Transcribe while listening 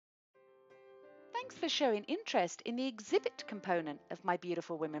Thanks for showing interest in the exhibit component of My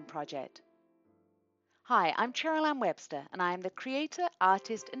Beautiful Women project. Hi, I'm Cheryl-Ann Webster, and I am the creator,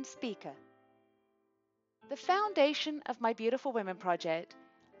 artist, and speaker. The foundation of My Beautiful Women project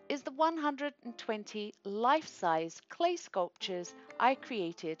is the 120 life-size clay sculptures I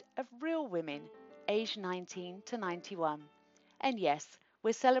created of real women aged 19 to 91. And yes,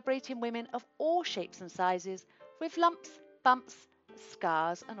 we're celebrating women of all shapes and sizes with lumps, bumps,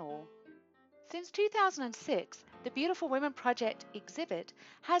 scars and all. Since 2006, the Beautiful Women Project exhibit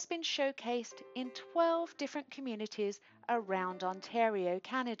has been showcased in 12 different communities around Ontario,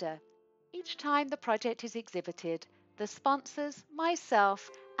 Canada. Each time the project is exhibited, the sponsors,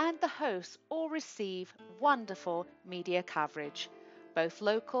 myself, and the hosts all receive wonderful media coverage, both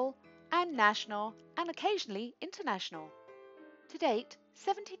local and national, and occasionally international. To date,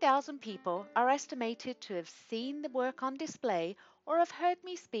 70,000 people are estimated to have seen the work on display or have heard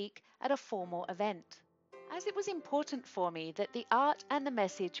me speak at a formal event. As it was important for me that the art and the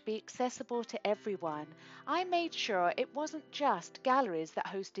message be accessible to everyone, I made sure it wasn't just galleries that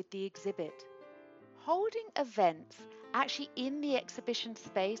hosted the exhibit. Holding events actually in the exhibition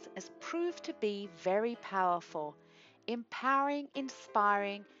space has proved to be very powerful, empowering,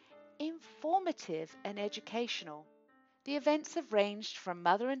 inspiring, informative, and educational. The events have ranged from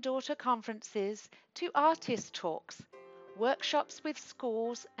mother and daughter conferences to artist talks, workshops with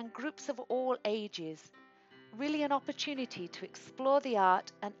schools and groups of all ages. Really an opportunity to explore the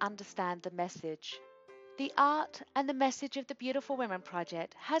art and understand the message. The art and the message of the Beautiful Women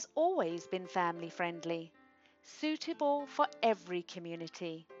Project has always been family friendly, suitable for every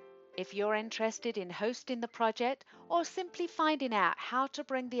community. If you're interested in hosting the project or simply finding out how to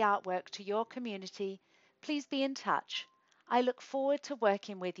bring the artwork to your community, please be in touch. I look forward to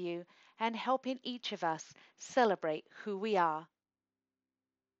working with you and helping each of us celebrate who we are.